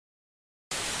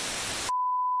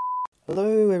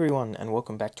Hello everyone and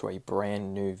welcome back to a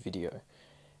brand new video.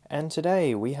 And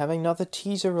today we have another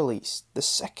teaser release, the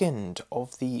second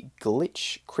of the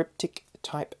glitch cryptic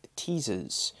type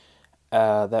teasers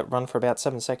that run for about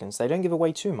 7 seconds. They don't give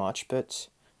away too much, but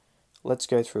let's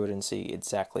go through it and see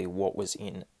exactly what was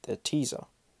in the teaser.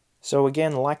 So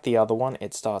again, like the other one,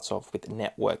 it starts off with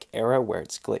network error where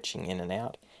it's glitching in and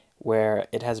out, where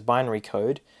it has binary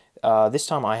code. This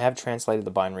time I have translated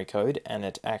the binary code, and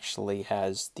it actually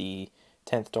has the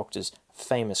 10th Doctor's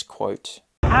famous quote.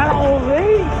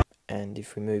 And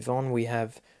if we move on, we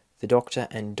have the Doctor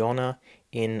and Donna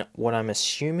in what I'm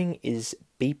assuming is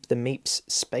Beep the Meep's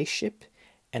spaceship,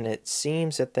 and it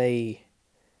seems that they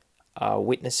are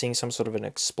witnessing some sort of an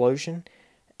explosion,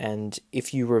 and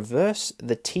if you reverse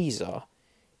the teaser,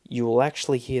 you will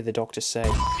actually hear the Doctor say,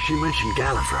 "She mentioned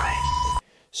Gallifrey."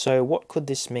 So what could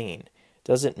this mean?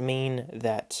 Does it mean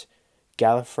that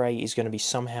Gallifrey is going to be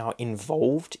somehow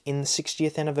involved in the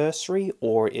 60th anniversary,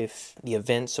 or if the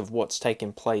events of what's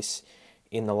taken place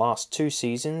in the last 2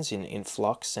 seasons, in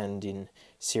Flux and in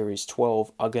Series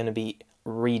 12, are going to be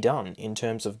redone in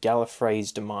terms of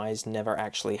Gallifrey's demise never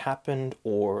actually happened,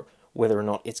 or whether or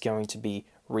not it's going to be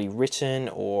rewritten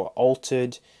or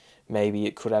altered. Maybe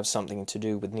it could have something to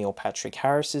do with Neil Patrick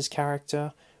Harris's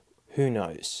character. Who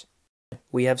knows?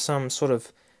 We have some sort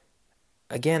of,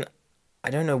 again, I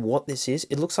don't know what this is.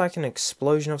 It looks like an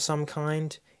explosion of some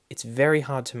kind. It's very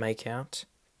hard to make out.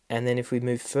 And then if we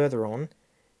move further on,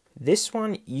 this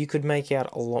one you could make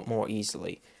out a lot more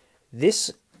easily.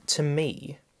 This, to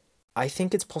me, I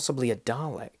think it's possibly a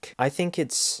Dalek. I think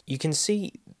it's, you can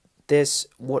see there's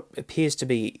what appears to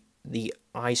be the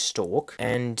eye stalk,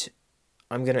 and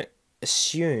I'm going to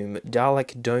assume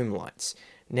Dalek dome lights.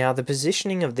 Now, the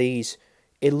positioning of these,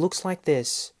 it looks like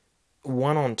there's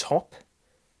one on top,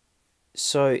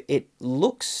 so it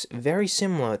looks very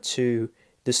similar to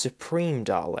the Supreme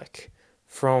Dalek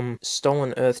from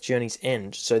Stolen Earth Journey's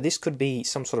End. So this could be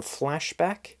some sort of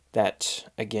flashback that,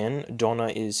 again, Donna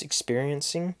is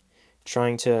experiencing,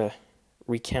 trying to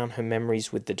recount her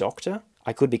memories with the Doctor.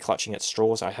 I could be clutching at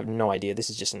straws, I have no idea, this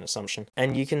is just an assumption.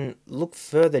 And you can look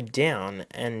further down,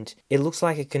 and it looks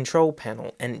like a control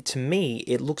panel, and to me,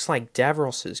 it looks like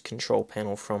Davros's control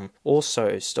panel from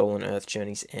also Stolen Earth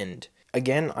Journey's End.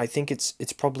 Again, I think it's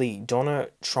probably Donna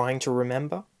trying to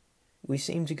remember. We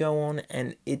seem to go on,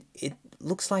 and it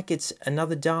looks like it's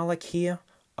another Dalek here,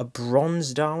 a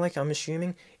bronze Dalek, I'm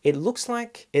assuming. It looks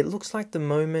like the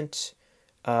moment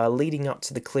leading up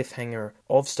to the cliffhanger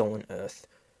of Stolen Earth,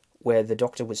 where the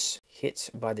Doctor was hit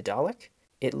by the Dalek.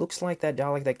 It looks like that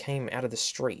Dalek that came out of the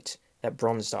street, that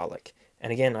bronze Dalek.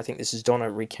 And again, I think this is Donna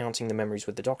recounting the memories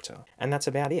with the Doctor. And that's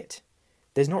about it.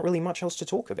 There's not really much else to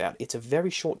talk about. It's a very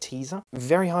short teaser,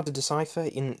 very hard to decipher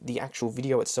in the actual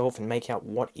video itself and make out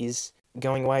what is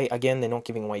going away. Again, they're not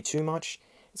giving away too much.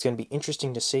 It's going to be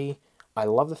interesting to see. I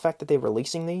love the fact that they're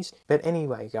releasing these. But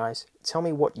anyway, guys, tell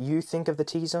me what you think of the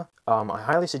teaser. I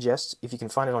highly suggest, if you can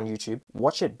find it on YouTube,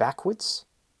 watch it backwards,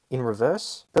 in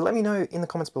reverse. But let me know in the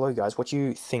comments below, guys, what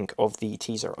you think of the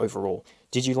teaser overall.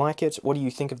 Did you like it? What do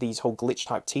you think of these whole glitch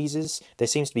type teasers? There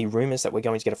seems to be rumors that we're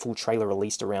going to get a full trailer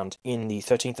released around in the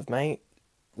 13th of May.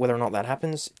 Whether or not that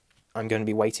happens, I'm going to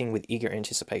be waiting with eager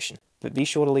anticipation. But be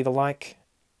sure to leave a like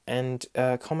and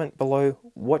comment below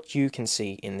what you can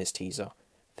see in this teaser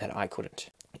that I couldn't.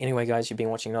 Anyway, guys, you've been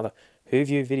watching another Who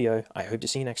View video. I hope to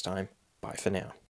see you next time. Bye for now.